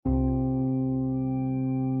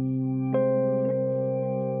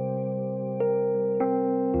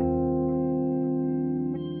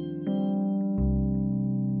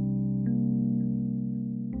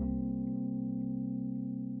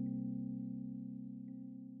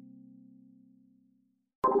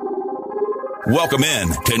Welcome in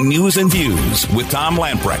to News and Views with Tom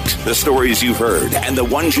Lamprecht. The stories you've heard and the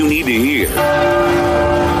ones you need to hear.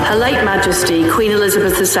 Her late Majesty, Queen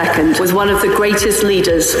Elizabeth II, was one of the greatest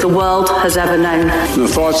leaders the world has ever known. The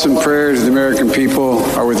thoughts and prayers of the American people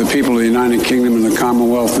are with the people of the United Kingdom and the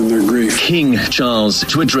Commonwealth in their grief. King Charles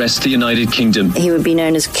to address the United Kingdom. He would be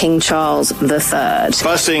known as King Charles III.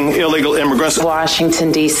 Busing illegal immigrants.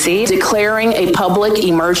 Washington, D.C. Declaring a public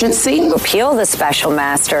emergency. Repeal the special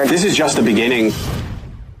master. This is just the beginning.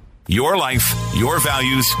 Your life, your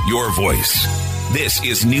values, your voice. This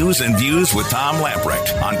is News and Views with Tom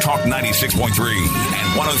Lamprecht on Talk 96.3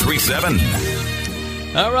 and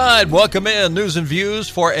 103.7. All right, welcome in. News and Views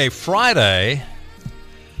for a Friday.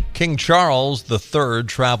 King Charles III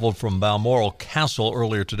traveled from Balmoral Castle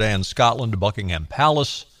earlier today in Scotland to Buckingham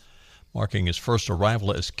Palace, marking his first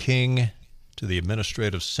arrival as king to the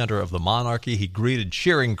administrative center of the monarchy. He greeted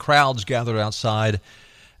cheering crowds gathered outside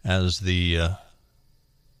as the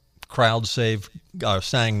crowd sang, God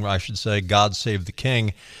Save the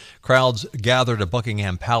King. Crowds gathered at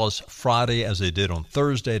Buckingham Palace Friday, as they did on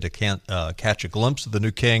Thursday, to catch a glimpse of the new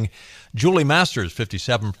king. Julie Masters,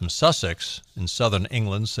 57, from Sussex in southern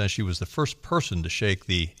England, says she was the first person to shake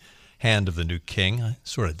the hand of the new king. I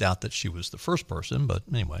sort of doubt that she was the first person, but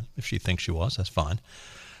anyway, if she thinks she was, that's fine.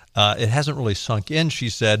 It hasn't really sunk in, she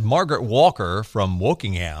said. Margaret Walker from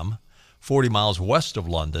Wokingham, 40 miles west of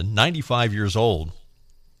London, 95 years old.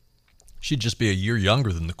 She'd just be a year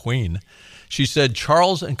younger than the Queen. She said,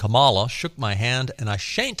 Charles and Kamala shook my hand and I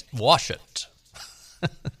shan't wash it.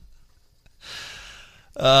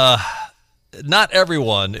 Not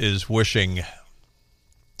everyone is wishing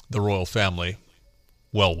the royal family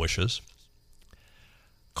well wishes.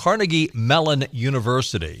 Carnegie Mellon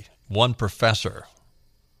University, one professor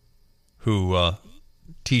who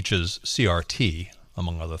teaches CRT,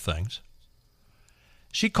 among other things,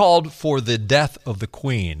 she called for the death of the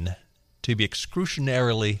Queen to be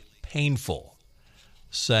excruciatingly painful,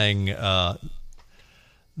 saying that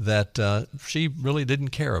she really didn't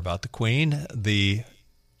care about the Queen. The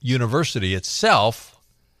university itself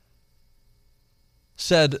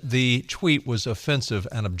said the tweet was offensive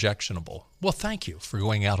and objectionable. Well, thank you for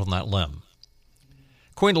going out on that limb.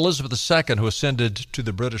 Queen Elizabeth II, who ascended to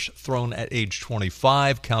the British throne at age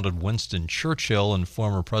 25, counted Winston Churchill and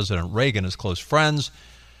former President Reagan as close friends,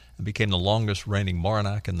 and became the longest reigning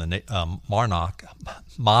monarch in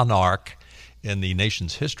the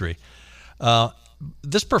nation's history.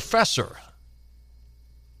 This professor,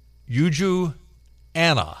 Yuju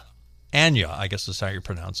Anya, I guess is how you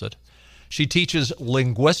pronounce it. She teaches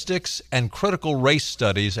linguistics and critical race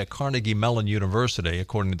studies at Carnegie Mellon University,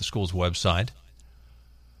 according to the school's website.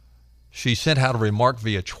 She sent out a remark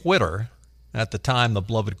via Twitter. At the time, the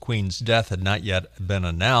beloved Queen's death had not yet been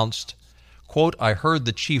announced. Quote, I heard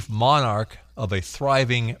the chief monarch of a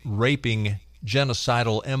thriving, raping,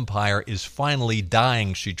 genocidal empire is finally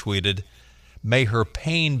dying, she tweeted. May her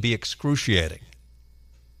pain be excruciating.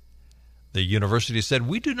 The university said,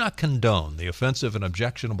 we do not condone the offensive and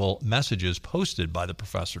objectionable messages posted by the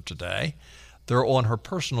professor today. They're on her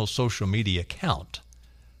personal social media account.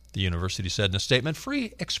 The university said in a statement,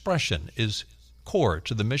 free expression is core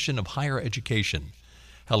to the mission of higher education.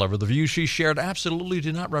 However, the views she shared absolutely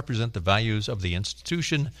do not represent the values of the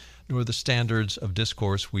institution nor the standards of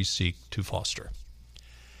discourse we seek to foster.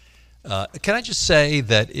 Can I just say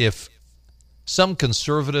that if some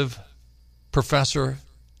conservative professor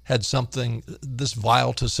had something this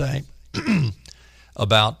vile to say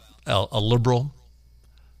about a liberal,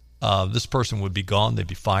 this person would be gone, they'd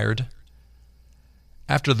be fired.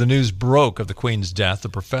 After the news broke of the Queen's death, the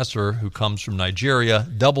professor, who comes from Nigeria,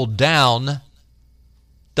 doubled down.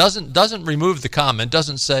 Doesn't remove the comment.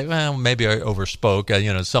 Doesn't say, well, maybe I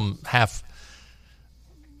overspoke. Some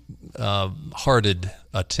half-hearted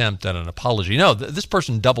attempt at an apology. No, this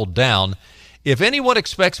person doubled down. If anyone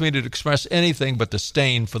expects me to express anything but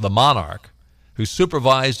disdain for the monarch, who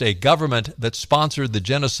supervised a government that sponsored the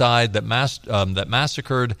genocide that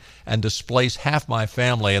massacred and displaced half my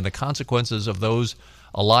family, and the consequences of those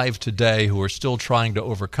alive today who are still trying to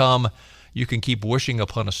overcome, you can keep wishing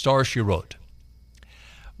upon a star, she wrote.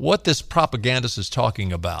 What this propagandist is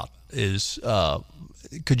talking about is,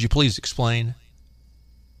 could you please explain?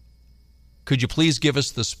 Could you please give us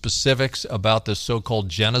the specifics about this so-called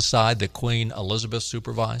genocide that Queen Elizabeth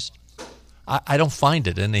supervised? I don't find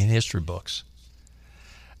it in the history books.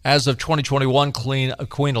 As of 2021, Queen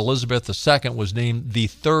Elizabeth II was named the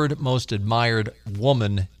third most admired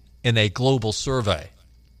woman in a global survey.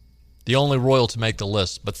 The only royal to make the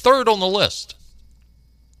list, but third on the list.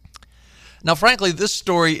 Now, frankly, this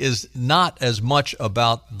story is not as much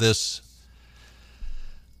about this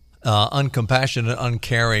uncompassionate,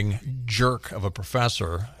 uncaring jerk of a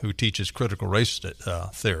professor who teaches critical race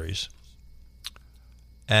theories.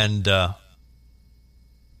 And by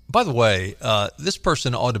the way, this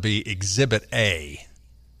person ought to be Exhibit A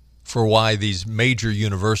for why these major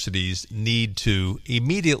universities need to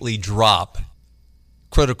immediately drop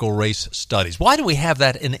critical race studies. Why do we have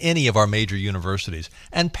that in any of our major universities?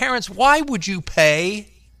 And parents, why would you pay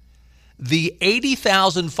the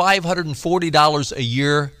 $80,540 a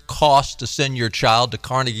year cost to send your child to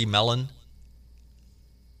Carnegie Mellon?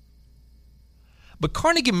 But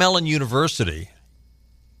Carnegie Mellon University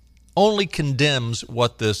only condemns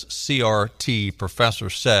what this CRT professor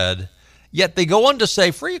said, yet they go on to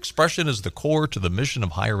say free expression is the core to the mission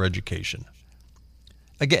of higher education.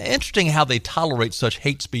 Again, interesting how they tolerate such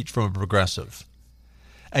hate speech from a progressive,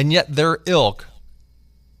 and yet their ilk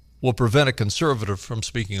will prevent a conservative from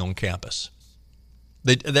speaking on campus.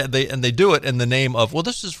 They do it in the name of, well,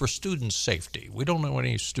 this is for student safety. We don't want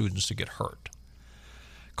any students to get hurt.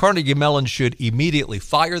 Carnegie Mellon should immediately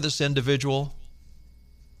fire this individual.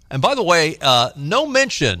 And by the way, no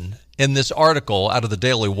mention in this article out of the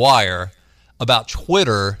Daily Wire about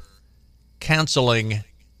Twitter canceling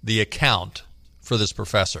the account for this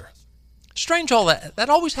professor. Strange all that. That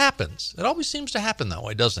always happens. It always seems to happen that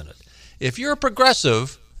way, doesn't it? If you're a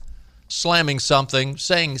progressive slamming something,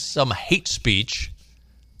 saying some hate speech,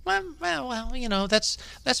 well, you know, that's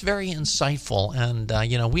very insightful, and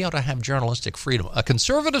you know, we ought to have journalistic freedom. A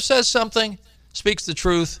conservative says something, speaks the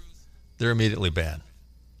truth, they're immediately banned.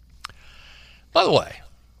 By the way,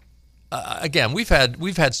 again, we've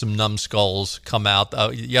had some numbskulls come out.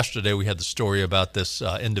 Yesterday we had the story about this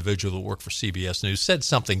individual that worked for CBS News, said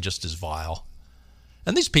something just as vile.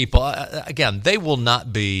 And these people, again, they will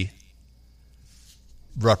not be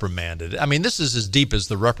reprimanded. I mean, this is as deep as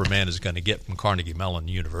the reprimand is going to get from Carnegie Mellon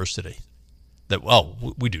University. That, well,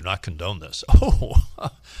 we do not condone this. Oh,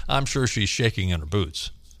 I'm sure she's shaking in her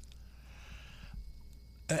boots.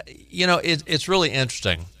 You know, it's really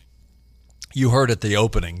interesting. You heard at the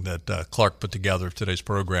opening that Clark put together today's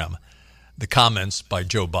program, the comments by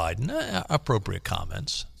Joe Biden, appropriate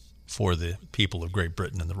comments for the people of Great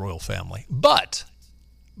Britain and the royal family. But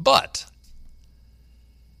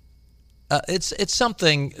it's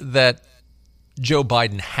something that Joe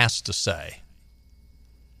Biden has to say.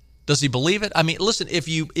 Does he believe it? I mean, listen, if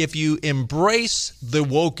you embrace the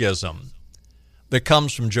wokeism that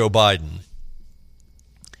comes from Joe Biden,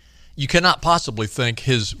 you cannot possibly think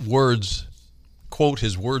his words, quote,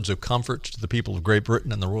 his words of comfort to the people of Great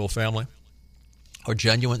Britain and the royal family are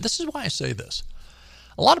genuine. This is why I say this.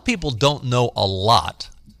 A lot of people don't know a lot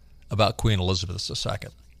about Queen Elizabeth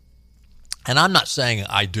II. And I'm not saying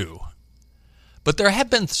I do. But there have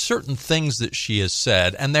been certain things that she has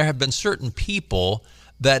said, and there have been certain people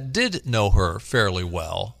that did know her fairly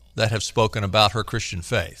well that have spoken about her Christian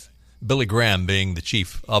faith, Billy Graham being the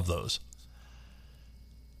chief of those.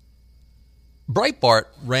 Breitbart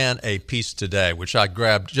ran a piece today, which I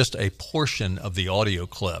grabbed just a portion of the audio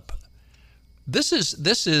clip. This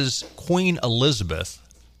is Queen Elizabeth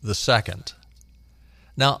II.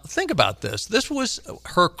 Now, think about this. This was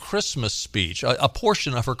her Christmas speech, a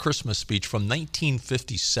portion of her Christmas speech from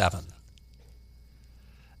 1957.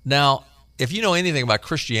 Now, if you know anything about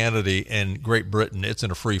Christianity in Great Britain, it's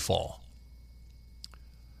in a free fall.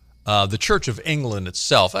 The Church of England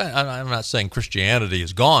itself, I'm not saying Christianity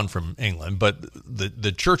is gone from England, but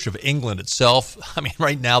the Church of England itself, I mean,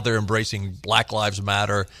 right now they're embracing Black Lives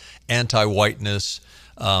Matter, anti-whiteness,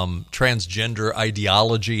 transgender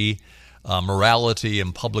ideology. Morality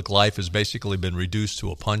in public life has basically been reduced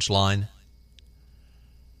to a punchline.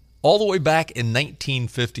 All the way back in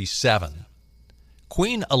 1957,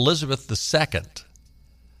 Queen Elizabeth II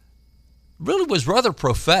really was rather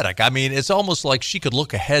prophetic. I mean, it's almost like she could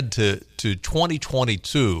look ahead to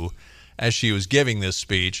 2022 as she was giving this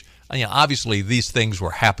speech. And, you know, obviously, these things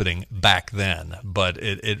were happening back then, but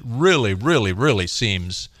it really, really, really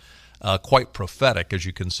seems quite prophetic as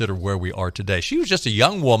you consider where we are today. She was just a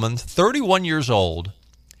young woman, 31 years old,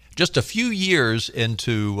 just a few years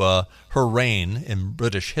into her reign in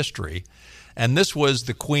British history, and this was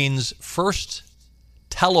the Queen's first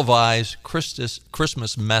televised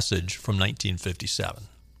Christmas message from 1957.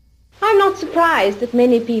 I'm not surprised that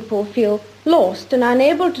many people feel lost and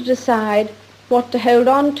unable to decide what to hold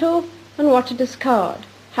on to and what to discard,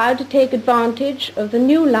 how to take advantage of the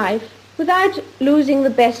new life without losing the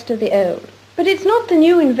best of the old. But it's not the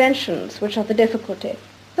new inventions which are the difficulty.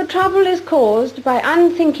 The trouble is caused by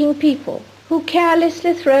unthinking people who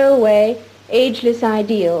carelessly throw away ageless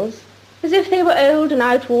ideals as if they were old and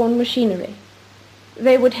outworn machinery.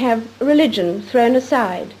 They would have religion thrown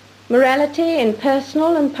aside, morality in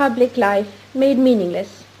personal and public life made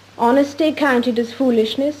meaningless, honesty counted as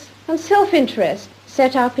foolishness, and self-interest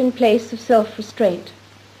set up in place of self-restraint.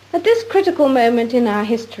 At this critical moment in our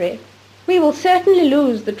history, we will certainly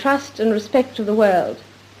lose the trust and respect of the world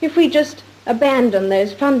if we just abandon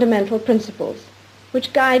those fundamental principles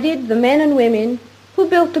which guided the men and women who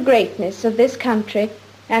built the greatness of this country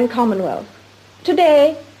and Commonwealth.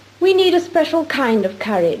 Today, we need a special kind of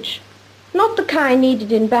courage, not the kind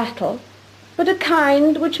needed in battle, but a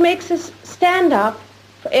kind which makes us stand up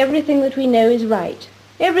for everything that we know is right,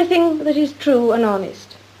 everything that is true and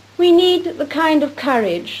honest. We need the kind of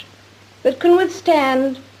courage that can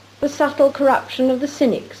withstand the subtle corruption of the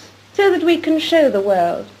cynics, so that we can show the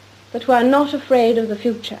world that we are not afraid of the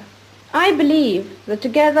future. I believe that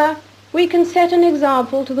together we can set an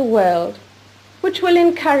example to the world which will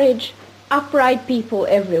encourage upright people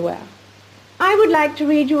everywhere. I would like to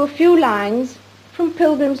read you a few lines from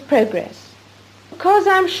Pilgrim's Progress, because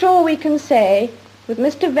I'm sure we can say, with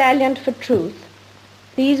Mr. Valiant for truth,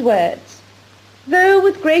 these words: "Though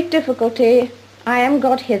with great difficulty I am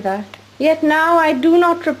got hither, yet now I do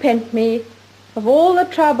not repent me of all the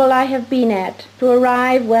trouble I have been at to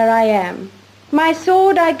arrive where I am. My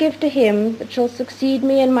sword I give to him that shall succeed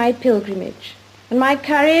me in my pilgrimage, and my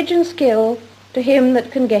courage and skill to him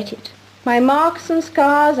that can get it. My marks and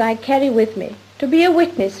scars I carry with me, to be a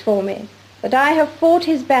witness for me, that I have fought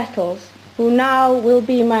his battles, who now will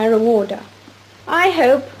be my rewarder." I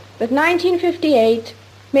hope that 1958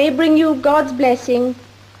 may bring you God's blessing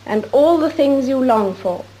and all the things you long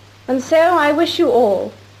for. And so I wish you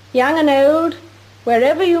all, young and old,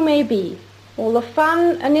 wherever you may be, all the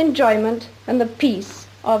fun and enjoyment and the peace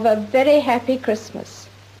of a very happy Christmas.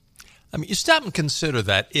 I mean, you stop and consider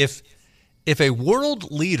that if a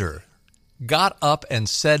world leader got up and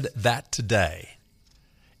said that today,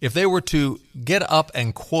 if they were to get up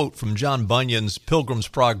and quote from John Bunyan's Pilgrim's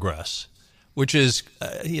Progress, which is,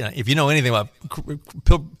 if you know anything about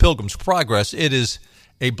Pilgrim's Progress, it is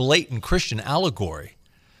a blatant Christian allegory,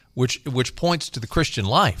 which points to the Christian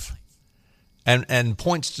life and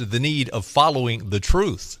points to the need of following the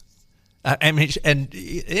truth. I mean, and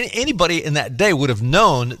anybody in that day would have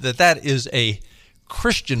known that that is a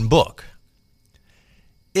Christian book.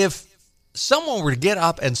 If someone were to get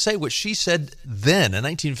up and say what she said then in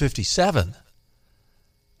 1957,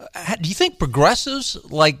 do you think progressives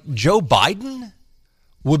like Joe Biden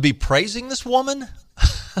would be praising this woman?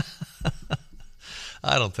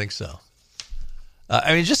 I don't think so.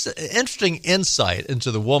 I mean, just an interesting insight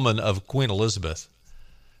into the woman of Queen Elizabeth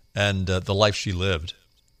and the life she lived.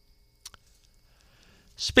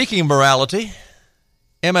 Speaking of morality,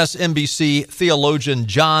 MSNBC theologian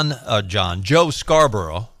Joe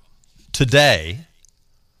Scarborough today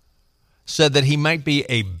said that he might be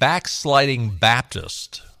a backsliding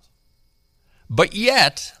Baptist. But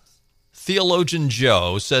yet, theologian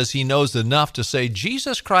Joe says he knows enough to say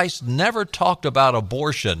Jesus Christ never talked about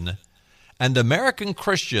abortion, and American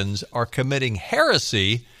Christians are committing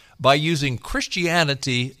heresy by using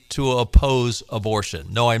Christianity to oppose abortion.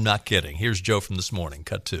 No, I'm not kidding. Here's Joe from this morning,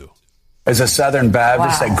 cut 2. As a Southern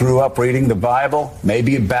Baptist that grew up reading the Bible,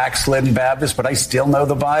 maybe a backslidden Baptist, but I still know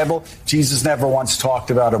the Bible. Jesus never once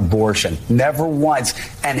talked about abortion. Never once.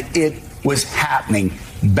 And it was happening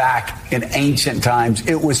back in ancient times.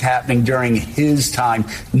 It was happening during his time.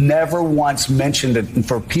 Never once mentioned it. And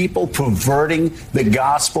for people perverting the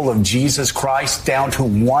gospel of Jesus Christ down to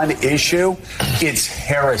one issue, it's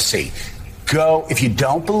heresy. Go, if you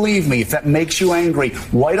don't believe me, if that makes you angry,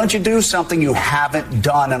 why don't you do something you haven't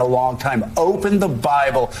done in a long time? Open the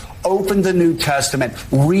Bible, open the New Testament,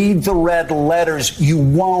 read the red letters. You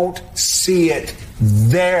won't see it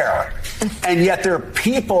there. And yet there are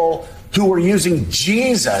people who are using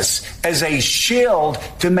Jesus as a shield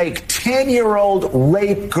to make 10-year-old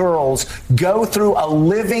rape girls go through a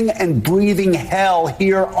living and breathing hell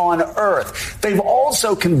here on earth. They've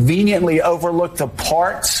also conveniently overlooked the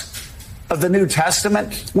parts of the New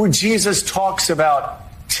Testament where Jesus talks about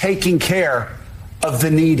taking care of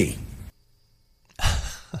the needy.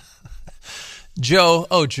 Joe,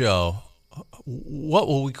 what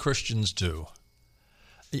will we Christians do?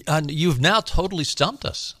 You've now totally stumped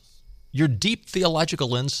us. Your deep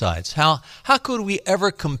theological insights. How could we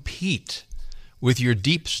ever compete with your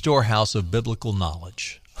deep storehouse of biblical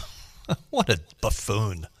knowledge? What a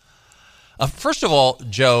buffoon. First of all,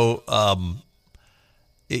 Joe,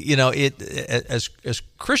 as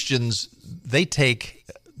Christians, they take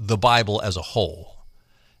the Bible as a whole.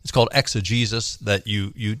 It's called exegesis, that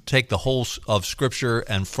you take the whole of Scripture,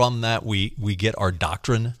 and from that we get our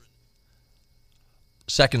doctrine.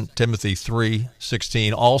 2 Timothy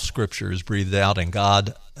 3:16, all Scripture is breathed out and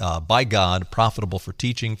by God, profitable for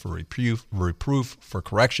teaching, for reproof, for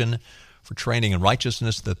correction, for training in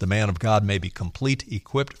righteousness, that the man of God may be complete,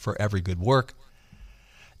 equipped for every good work.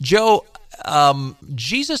 Joe,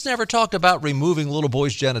 Jesus never talked about removing little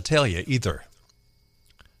boys' genitalia either.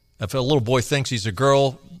 If a little boy thinks he's a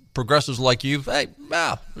girl, progressives like you, hey,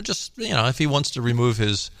 just, if he wants to remove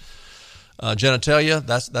his genitalia,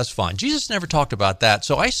 that's fine. Jesus never talked about that.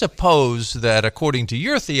 So I suppose that according to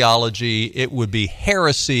your theology, it would be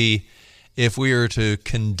heresy if we were to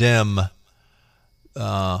condemn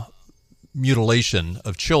mutilation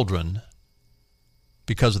of children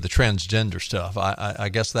because of the transgender stuff. I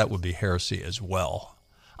guess that would be heresy as well.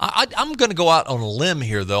 I'm going to go out on a limb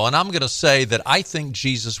here, though, and I'm going to say that I think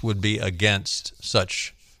Jesus would be against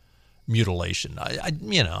such mutilation. I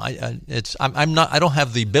don't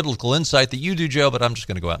have the biblical insight that you do, Joe, but I'm just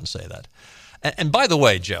going to go out and say that. And by the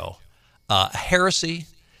way, Joe, heresy.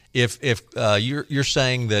 If you're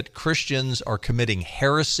saying that Christians are committing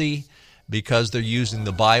heresy because they're using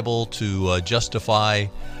the Bible to justify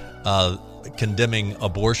condemning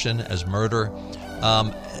abortion as murder.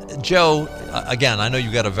 Joe, again, I know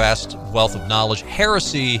you've got a vast wealth of knowledge.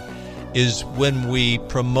 Heresy is when we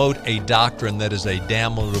promote a doctrine that is a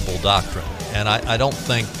damnable doctrine. And I don't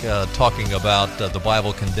think talking about the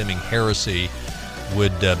Bible condemning heresy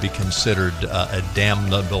would be considered a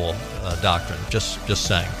damnable doctrine. Just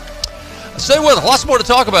saying. Stay with us. Lots more to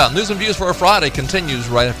talk about. News and Views for a Friday continues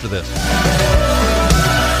right after this.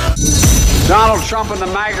 Donald Trump and the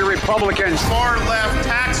MAGA Republicans. Far left,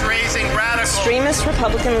 tax-raising radical. Extremist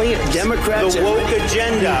Republican leaders. Democrats. The woke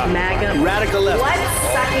agenda. MAGA. Radical left.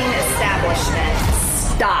 Blood-sucking establishment.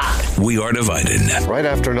 Stop. We are divided. Right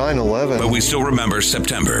after 9/11. But we still remember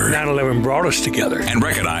September. 9/11 brought us together. And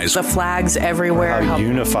recognize the flags everywhere. How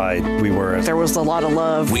unified we were. There was a lot of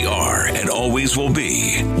love. We are and always will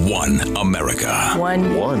be one America.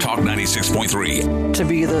 One. Talk 96.3. To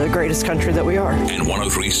be the greatest country that we are. And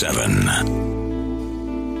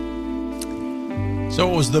 103.7.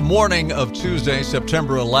 So it was the morning of Tuesday,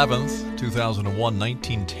 September 11th, 2001.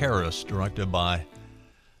 19 terrorists directed by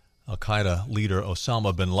Al-Qaeda leader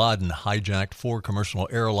Osama bin Laden hijacked 4 commercial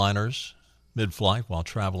airliners mid-flight while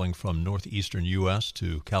traveling from northeastern U.S.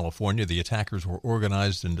 to California. The attackers were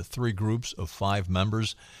organized into 3 groups of 5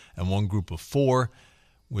 members and 1 group of 4,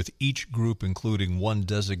 with each group including 1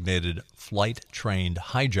 designated flight-trained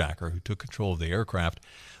hijacker who took control of the aircraft.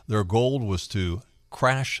 Their goal was to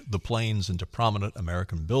crash the planes into prominent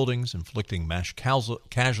American buildings, inflicting mass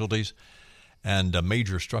casualties and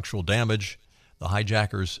major structural damage. The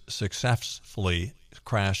hijackers successfully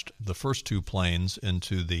crashed the first 2 planes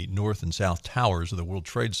into the north and south towers of the World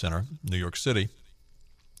Trade Center, New York City.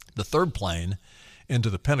 The 3rd plane into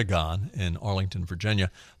the Pentagon in Arlington, Virginia.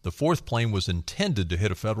 The 4th plane was intended to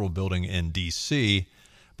hit a federal building in D.C.,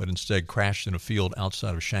 but instead crashed in a field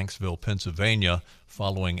outside of Shanksville, Pennsylvania,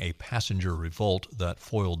 following a passenger revolt that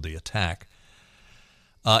foiled the attack.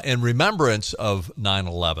 In remembrance of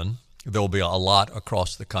 9/11, there will be a lot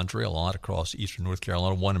across the country, a lot across eastern North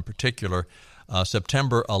Carolina, one in particular,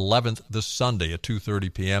 September 11th, this Sunday at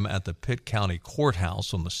 2:30 p.m. at the Pitt County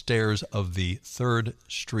Courthouse on the stairs of the 3rd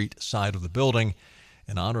Street side of the building.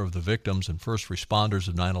 In honor of the victims and first responders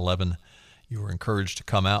of 9/11, you are encouraged to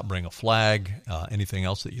come out, bring a flag, anything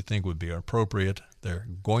else that you think would be appropriate. They're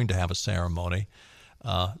going to have a ceremony.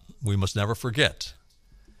 We must never forget,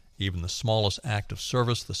 even the smallest act of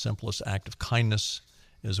service, the simplest act of kindness,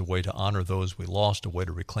 is a way to honor those we lost, a way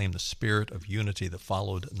to reclaim the spirit of unity that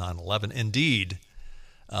followed 9/11. Indeed,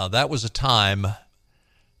 that was a time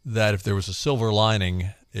that if there was a silver lining,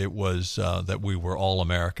 it was that we were all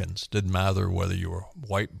Americans. Didn't matter whether you were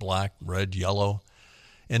white, black, red, yellow,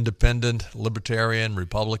 independent, libertarian,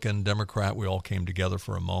 Republican, Democrat. We all came together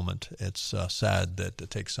for a moment. It's sad that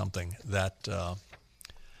it takes something that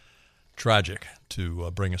tragic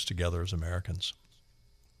to bring us together as Americans.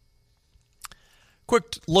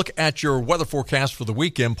 Quick look at your weather forecast for the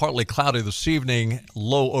weekend. Partly cloudy this evening,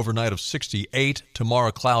 low overnight of 68.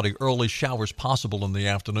 Tomorrow, cloudy early, showers possible in the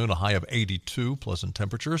afternoon, a high of 82, pleasant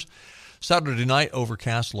temperatures. Saturday night,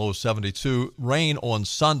 overcast, low of 72. Rain on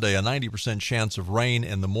Sunday, a 90% chance of rain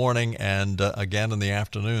in the morning, and again in the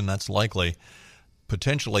afternoon, that's likely.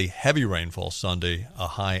 Potentially heavy rainfall Sunday, a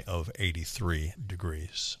high of 83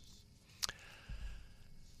 degrees.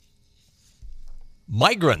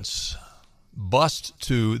 Migrants bused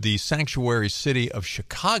to the sanctuary city of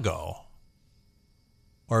Chicago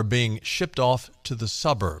are being shipped off to the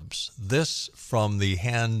suburbs. This from the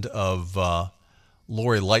hand of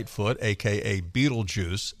Lori Lightfoot, a.k.a.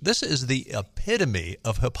 Beetlejuice. This is the epitome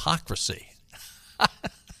of hypocrisy.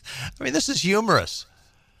 I mean, this is humorous.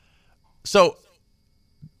 So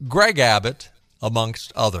Greg Abbott,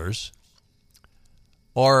 amongst others,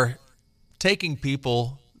 are taking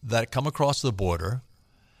people that come across the border,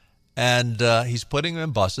 and he's putting them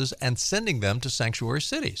in buses and sending them to sanctuary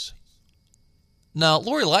cities. Now,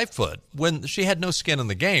 Lori Lightfoot, when she had no skin in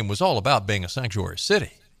the game, was all about being a sanctuary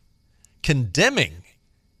city, condemning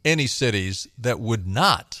any cities that would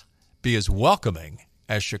not be as welcoming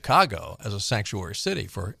as Chicago as a sanctuary city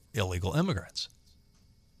for illegal immigrants.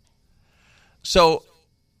 So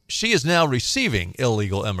she is now receiving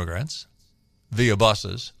illegal immigrants via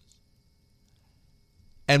buses.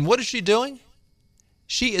 And what is she doing?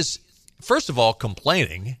 She is, first of all,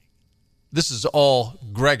 complaining. This is all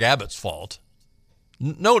Greg Abbott's fault.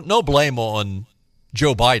 No blame on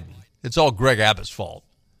Joe Biden. It's all Greg Abbott's fault.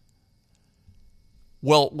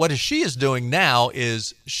 Well, what she is doing now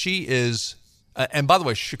is she is, and by the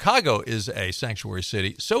way, Chicago is a sanctuary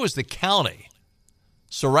city. So is the county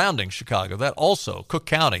surrounding Chicago. That also, Cook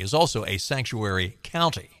County, is also a sanctuary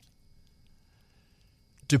county.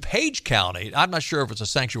 DuPage County, I'm not sure if it's a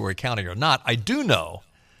sanctuary county or not. I do know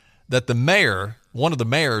that the mayor, one of the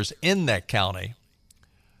mayors in that county,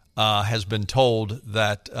 has been told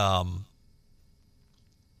that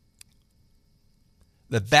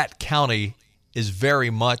that county is very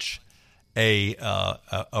much a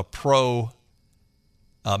pro.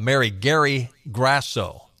 Mayor Gary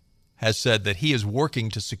Grasso has said that he is working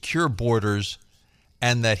to secure borders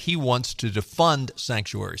and that he wants to defund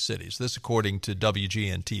sanctuary cities. This according to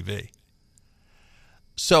WGN-TV.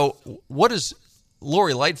 So what is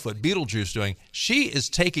Lori Lightfoot, Beetlejuice, doing? She is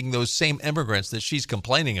taking those same immigrants that she's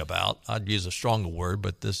complaining about. I'd use a stronger word,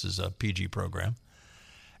 but this is a PG program.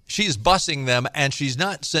 She's busing them, and she's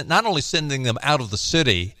not only sending them out of the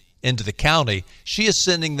city into the county, she is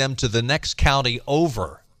sending them to the next county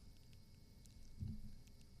over,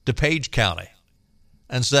 DuPage County,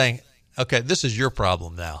 and saying, okay, this is your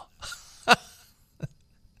problem now.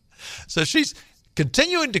 So she's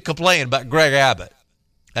continuing to complain about Greg Abbott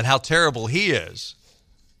and how terrible he is,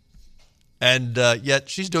 and yet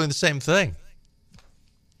she's doing the same thing.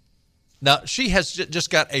 Now, she has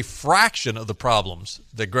just got a fraction of the problems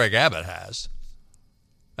that Greg Abbott has.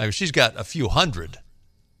 I mean, she's got a few hundred.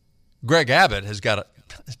 Greg Abbott has got,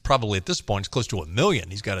 probably at this point, it's close to 1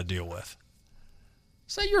 million he's got to deal with.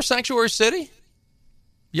 Say you're a sanctuary city?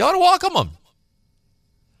 You ought to welcome them.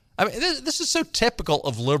 I mean, this is so typical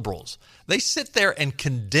of liberals. They sit there and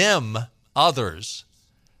condemn others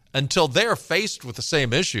until they're faced with the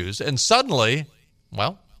same issues, and suddenly,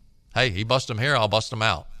 well, hey, he bust them here, I'll bust them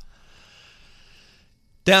out.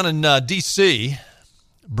 Down in D.C.,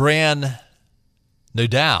 Brianne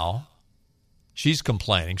Nadeau, she's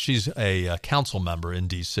complaining. She's a council member in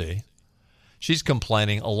D.C. She's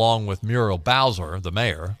complaining along with Muriel Bowser, the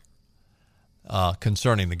mayor,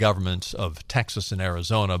 concerning the governments of Texas and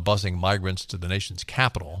Arizona busing migrants to the nation's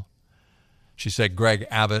capital. She said Greg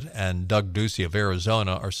Abbott and Doug Ducey of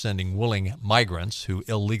Arizona are sending willing migrants who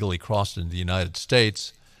illegally crossed into the United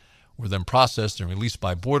States, were then processed and released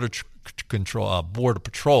by Border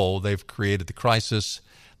Patrol. They've created the crisis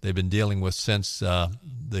they've been dealing with since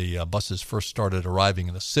the buses first started arriving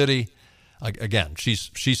in the city. Again,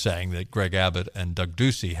 she's saying that Greg Abbott and Doug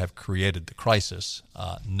Ducey have created the crisis.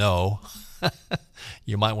 No.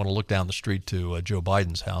 You might want to look down the street to Joe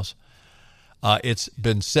Biden's house. It's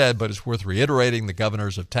been said, but it's worth reiterating, the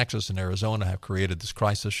governors of Texas and Arizona have created this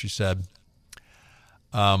crisis, she said.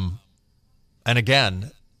 And again,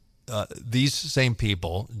 these same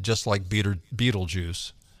people, just like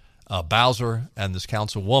Beetlejuice, Bowser and this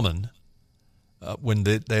councilwoman, when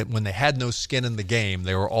they had no skin in the game,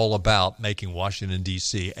 they were all about making Washington,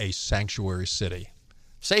 D.C. a sanctuary city.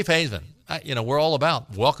 Safe haven. We're all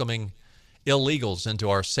about welcoming illegals into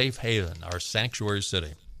our safe haven, our sanctuary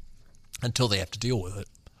city, until they have to deal with it.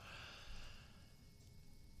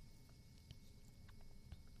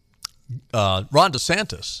 Ron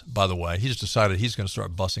DeSantis, by the way, he's decided he's going to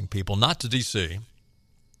start busing people, not to D.C.,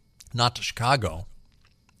 not to Chicago,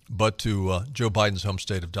 but to Joe Biden's home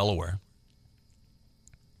state of Delaware.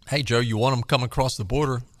 Hey, Joe, you want them coming across the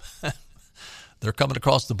border? They're coming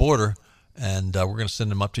across the border, and we're going to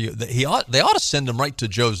send them up to you. They ought to send them right to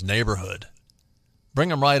Joe's neighborhood. Bring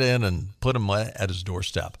them right in and put them at his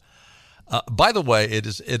doorstep. By the way, it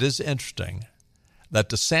is interesting that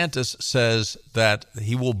DeSantis says that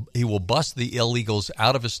he will bust the illegals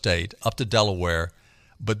out of his state up to Delaware,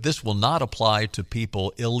 but this will not apply to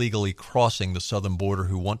people illegally crossing the southern border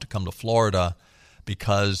who want to come to Florida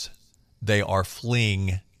because they are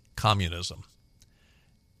fleeing communism.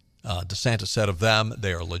 DeSantis said of them,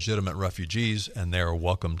 they are legitimate refugees and they are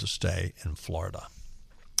welcome to stay in Florida.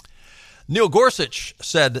 Neil Gorsuch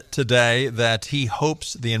said today that he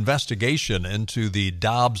hopes the investigation into the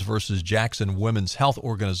Dobbs versus Jackson Women's Health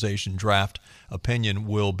Organization draft opinion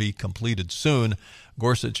will be completed soon.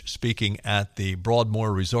 Gorsuch, speaking at the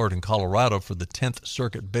Broadmoor Resort in Colorado for the 10th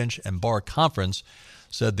Circuit Bench and Bar Conference,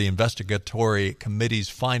 said the investigatory committee's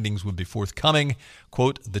findings would be forthcoming.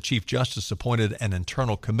 Quote, the Chief Justice appointed an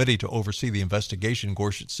internal committee to oversee the investigation,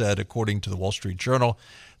 Gorsuch said, according to the Wall Street Journal.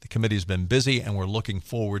 The committee has been busy, and we're looking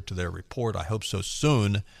forward to their report. I hope so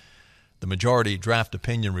soon. The majority draft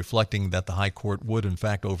opinion reflecting that the High Court would, in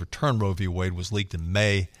fact, overturn Roe v. Wade was leaked in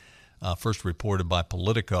May, first reported by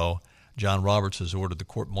Politico. John Roberts has ordered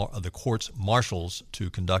the court's marshals to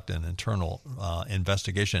conduct an internal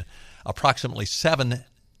investigation. Approximately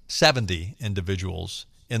 70 individuals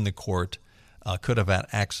in the court could have had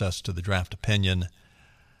access to the draft opinion.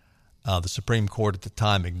 The Supreme Court at the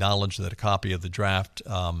time acknowledged that a copy of the draft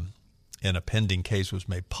in a pending case was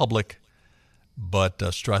made public, but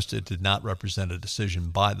stressed it did not represent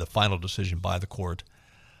the final decision by the court.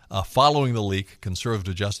 Following the leak,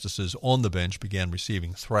 conservative justices on the bench began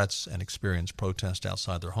receiving threats and experienced protests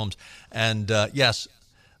outside their homes. And yes,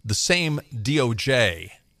 the same DOJ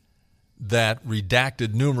that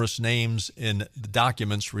redacted numerous names in the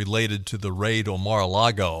documents related to the raid on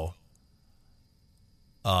Mar-a-Lago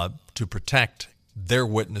to protect their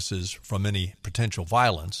witnesses from any potential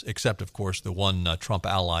violence, except, of course, the one Trump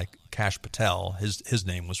ally, Kash Patel. His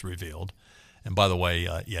name was revealed. And by the way,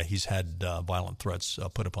 he's had violent threats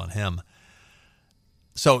put upon him.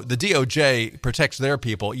 So the DOJ protects their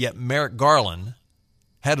people, yet Merrick Garland,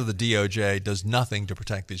 head of the DOJ, does nothing to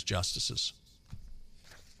protect these justices.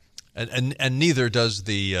 And neither does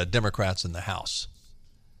the Democrats in the House.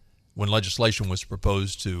 When legislation was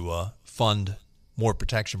proposed to fund more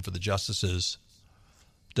protection for the justices,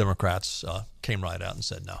 Democrats came right out and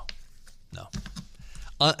said no. Now,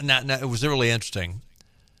 it was really interesting.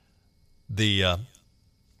 The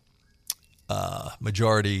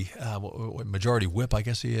majority whip, I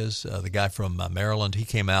guess he is, the guy from Maryland, he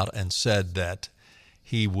came out and said that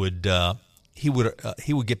he would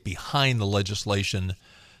get behind the legislation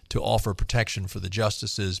to offer protection for the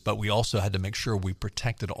justices, but we also had to make sure we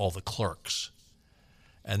protected all the clerks.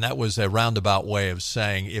 And that was a roundabout way of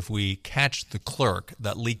saying if we catch the clerk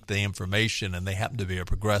that leaked the information and they happen to be a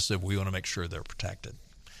progressive, we want to make sure they're protected.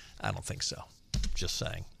 I don't think so. Just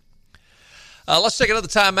saying. Let's take another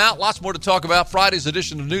time out. Lots more to talk about. Friday's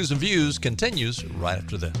edition of News and Views continues right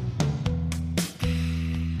after this.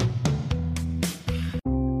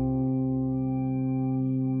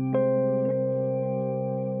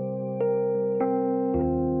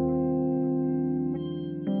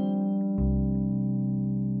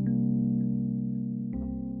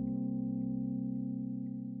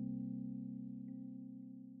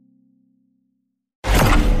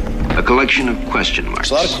 Collection of question marks.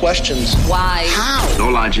 There's a lot of questions. Why? How? No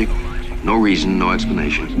logic, no reason, no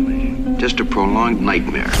explanation. Just a prolonged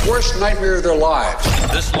nightmare. Worst nightmare of their lives.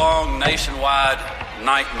 This long nationwide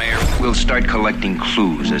nightmare. We'll start collecting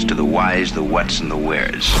clues as to the whys, the whats, and the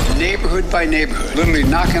wheres. Neighborhood by neighborhood. Literally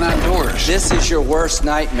knocking on doors. This is your worst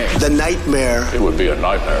nightmare. The nightmare. It would be a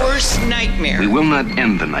nightmare. Worst nightmare. We will not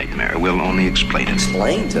end the nightmare. We'll only explain it.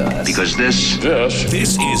 Explain to us. Because this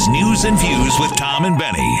is News and Views with Tom and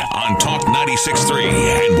Benny on Talk 96.3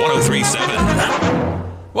 and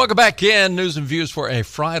 103.7. Welcome back in News and Views for a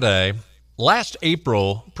Friday. Last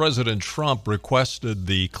April, President Trump requested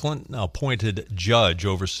the Clinton-appointed judge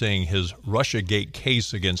overseeing his Russiagate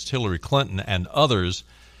case against Hillary Clinton and others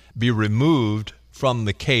be removed from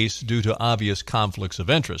the case due to obvious conflicts of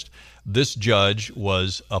interest. This judge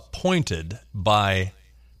was appointed by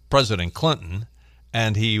President Clinton,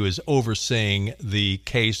 and he was overseeing the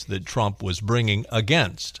case that Trump was bringing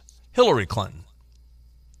against Hillary Clinton.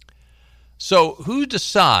 So who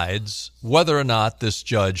decides whether or not this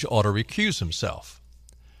judge ought to recuse himself?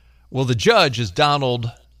 Well, the judge is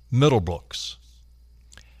Donald Middlebrooks.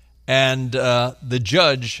 And the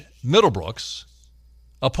judge, Middlebrooks,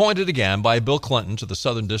 appointed again by Bill Clinton to the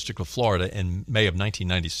Southern District of Florida in May of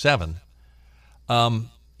 1997,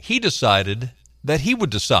 he decided that he would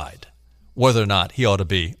decide whether or not he ought to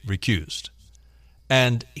be recused.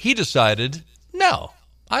 And he decided, no,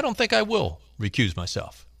 I don't think I will recuse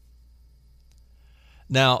myself.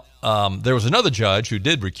 Now, there was another judge who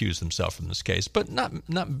did recuse himself from this case, but not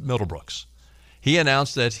Middlebrooks. He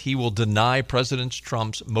announced that he will deny President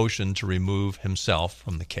Trump's motion to remove himself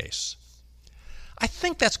from the case. I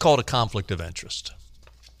think that's called a conflict of interest.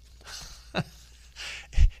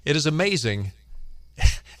 It is amazing.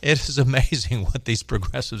 It is amazing what these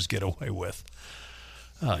progressives get away with.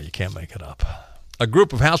 Oh, you can't make it up. A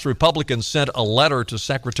group of House Republicans sent a letter to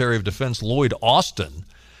Secretary of Defense Lloyd Austin,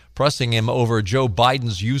 pressing him over Joe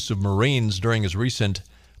Biden's use of Marines during his recent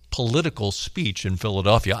political speech in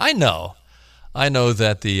Philadelphia. I know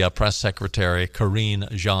that the press secretary, Karine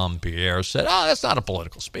Jean-Pierre, said, that's not a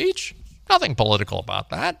political speech. Nothing political about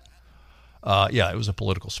that. It was a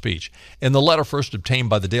political speech. In the letter first obtained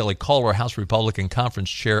by the Daily Caller, House Republican Conference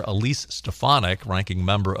Chair Elise Stefanik, ranking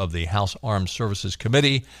member of the House Armed Services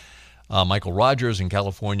Committee, Michael Rogers, and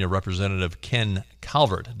California Representative Ken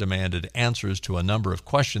Calvert demanded answers to a number of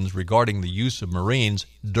questions regarding the use of Marines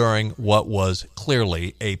during what was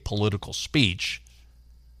clearly a political speech.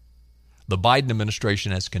 The Biden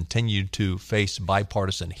administration has continued to face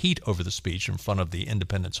bipartisan heat over the speech in front of the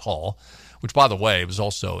Independence Hall, which, by the way, was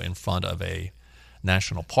also in front of a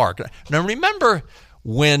national park. Now, remember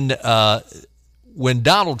when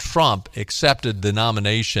Donald Trump accepted the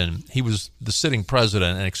nomination, he was the sitting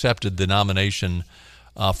president and accepted the nomination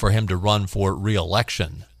for him to run for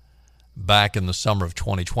re-election back in the summer of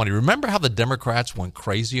 2020. Remember how the Democrats went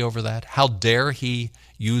crazy over that? How dare he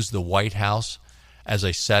use the White House as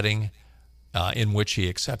a setting in which he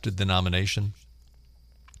accepted the nomination?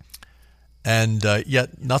 And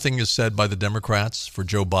yet nothing is said by the Democrats for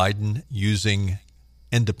Joe Biden using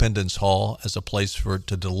Independence Hall as a place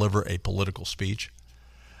to deliver a political speech.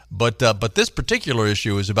 But this particular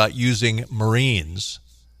issue is about using Marines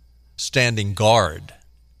standing guard.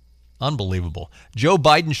 Unbelievable. Joe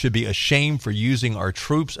Biden should be ashamed for using our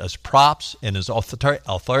troops as props in his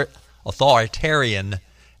authoritarian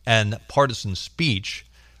and partisan speech.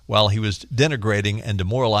 While he was denigrating and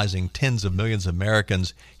demoralizing tens of millions of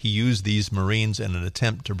Americans, he used these Marines in an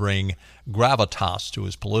attempt to bring gravitas to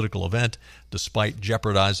his political event, despite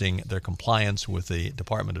jeopardizing their compliance with the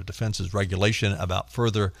Department of Defense's regulation about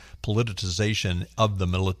further politicization of the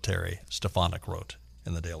military, Stefanik wrote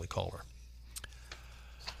in the Daily Caller.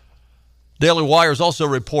 Daily Wire is also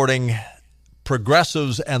reporting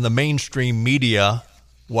progressives and the mainstream media,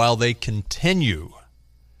 while they continue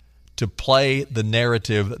to play the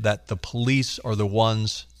narrative that the police are the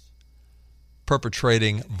ones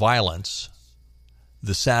perpetrating violence,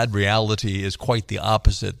 the sad reality is quite the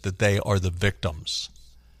opposite, that they are the victims.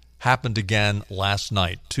 Happened again last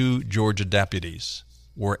night. 2 Georgia deputies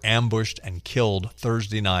were ambushed and killed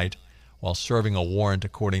Thursday night while serving a warrant,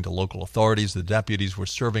 according to local authorities. The deputies were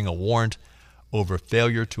serving a warrant over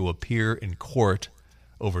failure to appear in court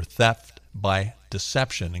over theft by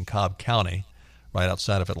deception in Cobb County, right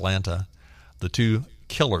outside of Atlanta. The 2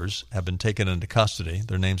 killers have been taken into custody.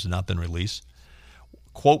 Their names have not been released.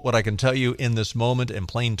 Quote, what I can tell you in this moment in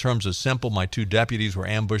plain terms is simple. My 2 deputies were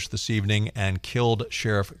ambushed this evening and killed,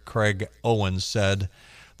 Sheriff Craig Owens said.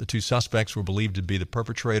 The 2 suspects were believed to be the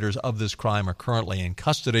perpetrators of this crime, are currently in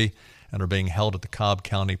custody and are being held at the Cobb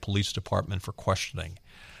County Police Department for questioning.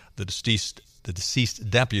 The deceased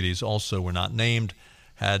deputies also were not named,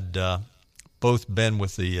 had both been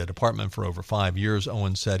with the department for over 5 years.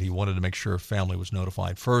 Owens said he wanted to make sure family was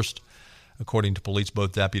notified first. According to police,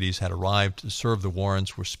 both deputies had arrived to serve the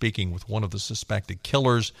warrants, were speaking with one of the suspected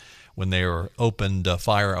killers when they were opened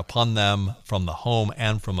fire upon them from the home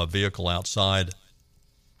and from a vehicle outside.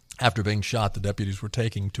 After being shot, the deputies were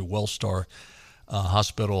taken to Wellstar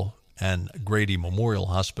Hospital and Grady Memorial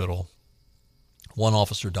Hospital. One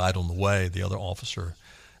officer died on the way. The other officer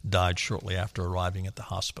died shortly after arriving at the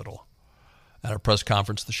hospital. At a press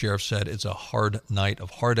conference, the sheriff said it's a hard night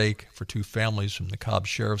of heartache for 2 families from the Cobb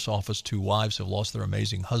Sheriff's Office. 2 wives have lost their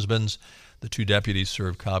amazing husbands. The 2 deputies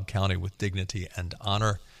served Cobb County with dignity and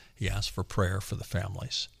honor. He asked for prayer for the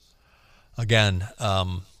families. Again,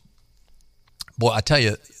 I tell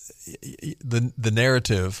you, the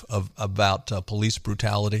narrative about police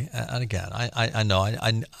brutality, and again, I know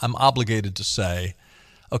I'm obligated to say,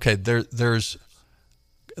 okay, there's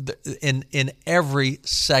in every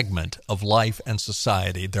segment of life and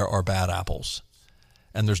society, there are bad apples,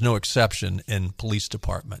 and there's no exception in police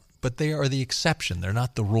department. But they are the exception; they're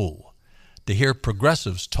not the rule. To hear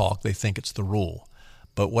progressives talk, they think it's the rule.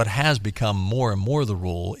 But what has become more and more the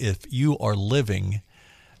rule, if you are living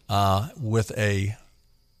with a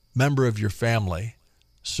member of your family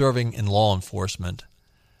serving in law enforcement,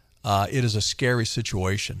 it is a scary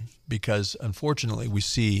situation, because unfortunately we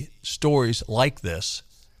see stories like this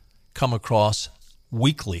come across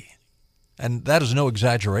weekly, and that is no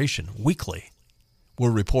exaggeration. Weekly,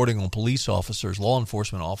 we're reporting on police officers, law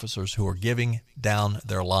enforcement officers who are giving down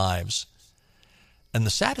their lives. And the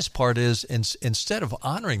saddest part is, instead of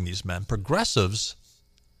honoring these men, progressives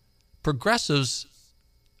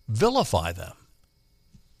vilify them.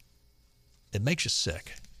 It makes you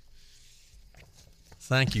sick.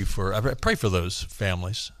 thank you for. I pray for those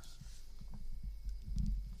families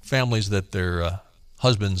that their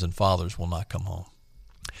husbands and fathers will not come home.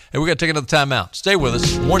 Hey, we're going to take another time out. Stay with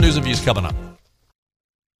us. More news and views coming up.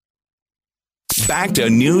 Back to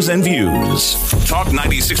news and views. Talk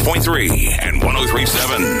 96.3 and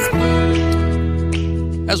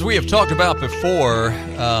 103.7. As we have talked about before,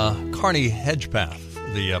 Carney Hedgepath,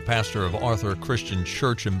 the pastor of Arthur Christian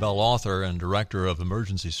Church in Belle Arthur and director of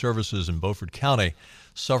emergency services in Beaufort County,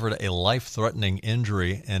 suffered a life-threatening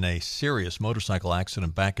injury in a serious motorcycle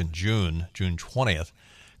accident back in June 20th.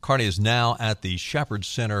 Carney is now at the Shepherd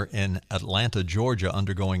Center in Atlanta, Georgia,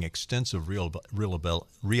 undergoing extensive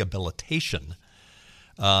rehabilitation.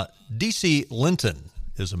 D.C. Linton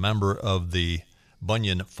is a member of the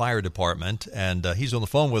Bunyan Fire Department, and he's on the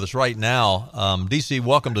phone with us right now. D.C.,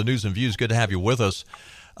 welcome to News and Views. Good to have you with us.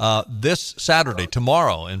 This Saturday,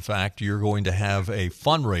 tomorrow, in fact, you're going to have a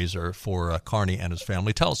fundraiser for Carney and his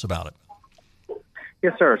family. Tell us about it.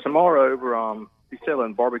 Yes, sir. Tomorrow, we're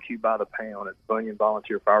selling barbecue by the pound at the Bunyan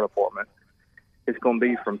Volunteer Fire Department. It's going to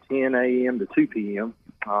be from 10 a.m. to 2 p.m.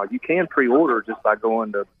 You can pre-order just by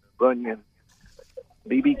going to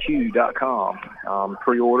BunyanBBQ.com.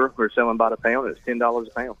 Pre-order. We're selling by the pound. It's $10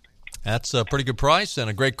 a pound. That's a pretty good price and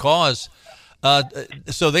a great cause.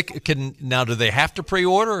 So they can now. Do they have to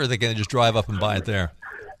pre-order, or are they going to just drive up and buy it there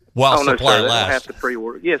while supply lasts? They don't have to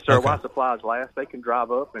pre-order. Yes, sir. Okay. While supplies last, they can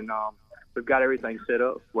drive up, and we've got everything set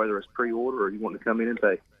up, whether it's pre-order or you want to come in and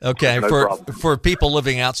pay. Okay. For people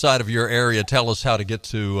living outside of your area, tell us how to get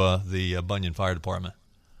to the Bunyan Fire Department.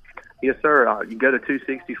 Yes, sir. You go to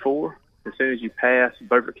 264. As soon as you pass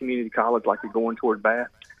Beaufort Community College, like you're going toward Bath,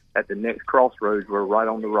 at the next crossroads, we're right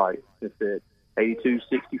on the right. It's at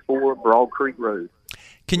 8264 Broad Creek Road,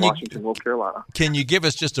 Washington, North Carolina. Can you give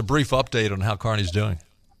us just a brief update on how Carney's doing?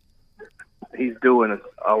 He's doing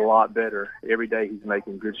a lot better. Every day he's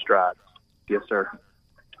making good strides. Yes, sir.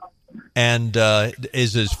 And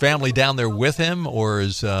is his family down there with him, or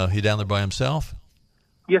is he down there by himself?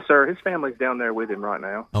 Yes, sir. His family's down there with him right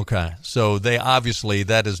now. Okay. So they obviously,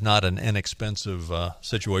 that is not an inexpensive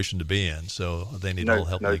situation to be in, so they need all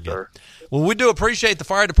help they get. Sir. Well, we do appreciate the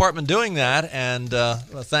fire department doing that, and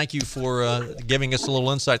thank you for giving us a little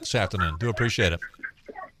insight this afternoon. Do appreciate it.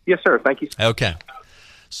 Yes, sir. Thank you. Okay.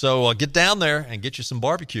 So get down there and get you some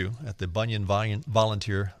barbecue at the Bunyan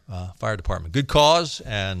Volunteer Fire Department. Good cause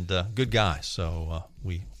and good guy. So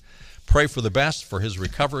we pray for the best for his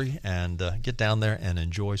recovery and get down there and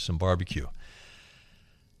enjoy some barbecue.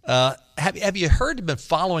 Have you been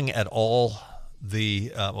following at all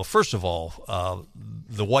the first of all,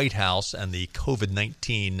 the White House and the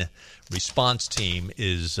COVID-19 response team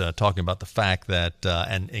is talking about the fact that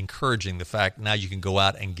and encouraging the fact now you can go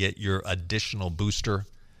out and get your additional booster.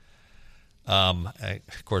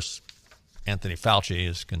 Of course, Anthony Fauci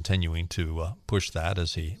is continuing to push that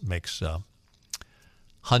as he makes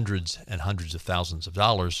hundreds and hundreds of thousands of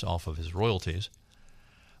dollars off of his royalties.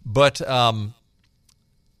 But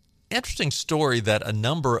interesting story that a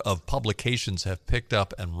number of publications have picked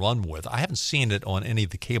up and run with. I haven't seen it on any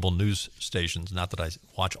of the cable news stations, not that I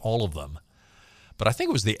watch all of them. But I think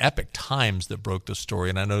it was the Epoch Times that broke the story,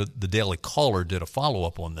 and I know the Daily Caller did a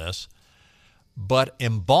follow-up on this. But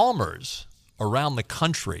embalmers around the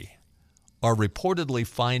country are reportedly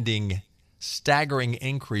finding staggering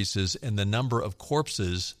increases in the number of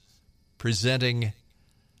corpses presenting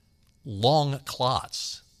long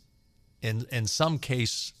clots. In some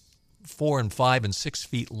case, 4 and 5 and 6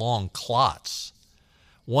 feet long clots.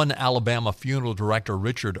 One Alabama funeral director,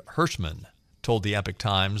 Richard Hirschman, told the Epoch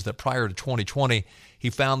Times that prior to 2020, he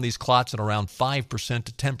found these clots in around 5%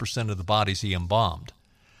 to 10% of the bodies he embalmed.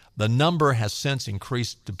 The number has since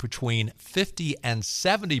increased to between 50 and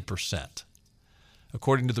 70%.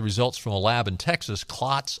 According to the results from a lab in Texas,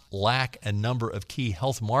 clots lack a number of key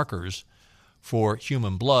health markers for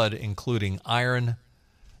human blood, including iron,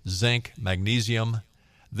 zinc, magnesium.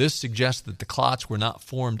 This suggests that the clots were not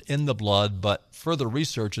formed in the blood, but further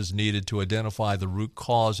research is needed to identify the root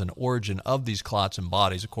cause and origin of these clots in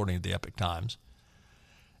bodies, according to the Epoch Times.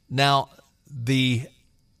 Now, the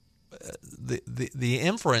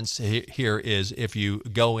inference here is, if you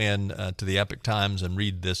go in to the Epoch Times and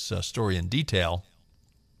read this story in detail,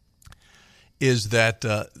 is that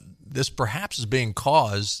this perhaps is being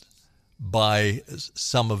caused by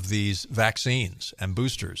some of these vaccines and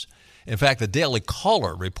boosters. In fact, the Daily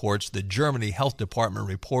Caller reports that Germany Health Department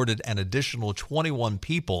reported an additional 21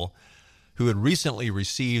 people who had recently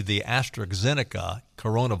received the AstraZeneca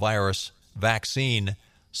coronavirus vaccine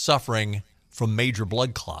suffering from major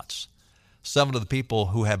blood clots. 7 of the people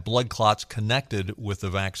who had blood clots connected with the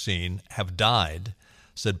vaccine have died,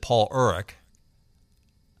 said Paul Ehrlich,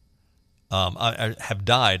 have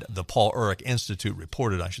died, the Paul Ehrlich Institute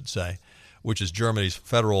reported, I should say, which is Germany's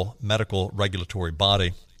federal medical regulatory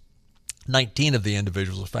body. 19 of the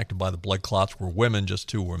individuals affected by the blood clots were women, just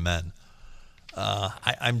 2 were men.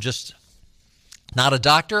 I'm just not a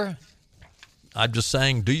doctor. I'm just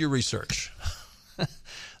saying, do your research.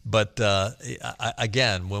 But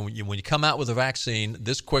again, when you come out with a vaccine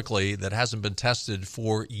this quickly that hasn't been tested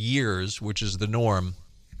for years, which is the norm,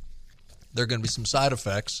 there are going to be some side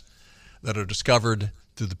effects that are discovered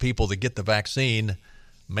through the people that get the vaccine,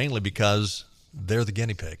 mainly because they're the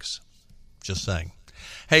guinea pigs. Just saying.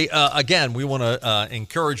 Hey, again, we want to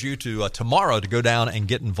encourage you to tomorrow to go down and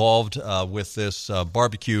get involved with this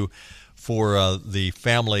barbecue for the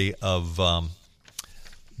family of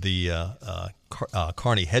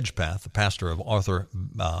Carney Hedgepath, the pastor of Arthur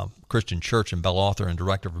Christian Church in Belle Arthur and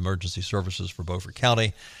director of emergency services for Beaufort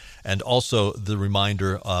County, and also the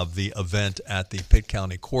reminder of the event at the Pitt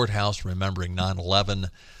County Courthouse, remembering 9/11,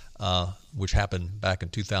 which happened back in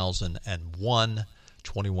 2001.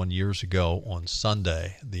 21 years ago on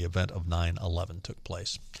Sunday, the event of 9/11 took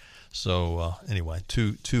place. So anyway,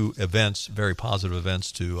 two events, very positive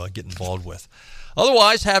events to get involved with.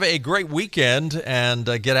 Otherwise, have a great weekend and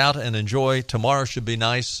get out and enjoy. Tomorrow should be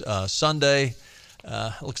nice. Sunday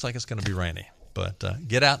looks like it's going to be rainy. But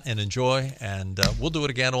get out and enjoy, and we'll do it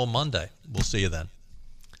again on Monday. We'll see you then.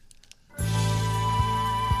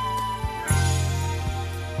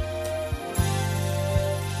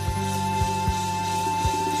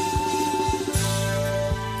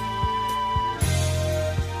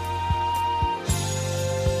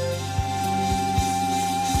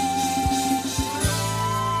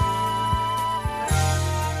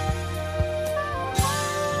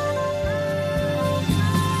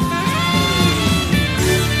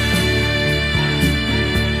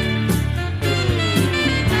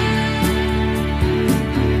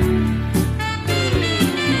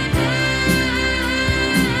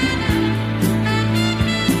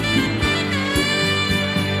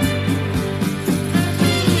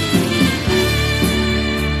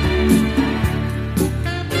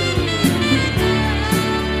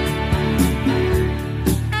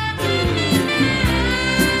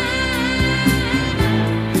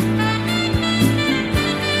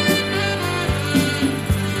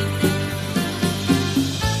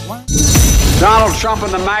 Donald Trump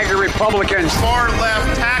and the MAGA Republicans. Far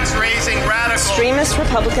left, tax-raising radicals. Extremist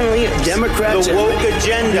Republican leaders. Democrats. The woke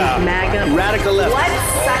agenda. MAGA. Radical left.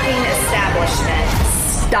 Blood-sucking establishment.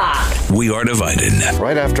 Stop. We are divided.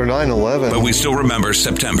 Right after 9/11. But we still remember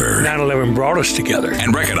September. 9/11 brought us together.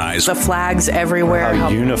 And recognize the flags everywhere. How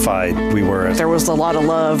unified we were. There was a lot of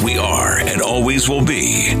love. We are and always will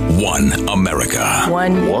be one America.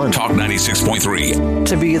 One. Talk 96.3.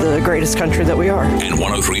 To be the greatest country that we are. And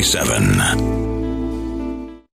 103.7.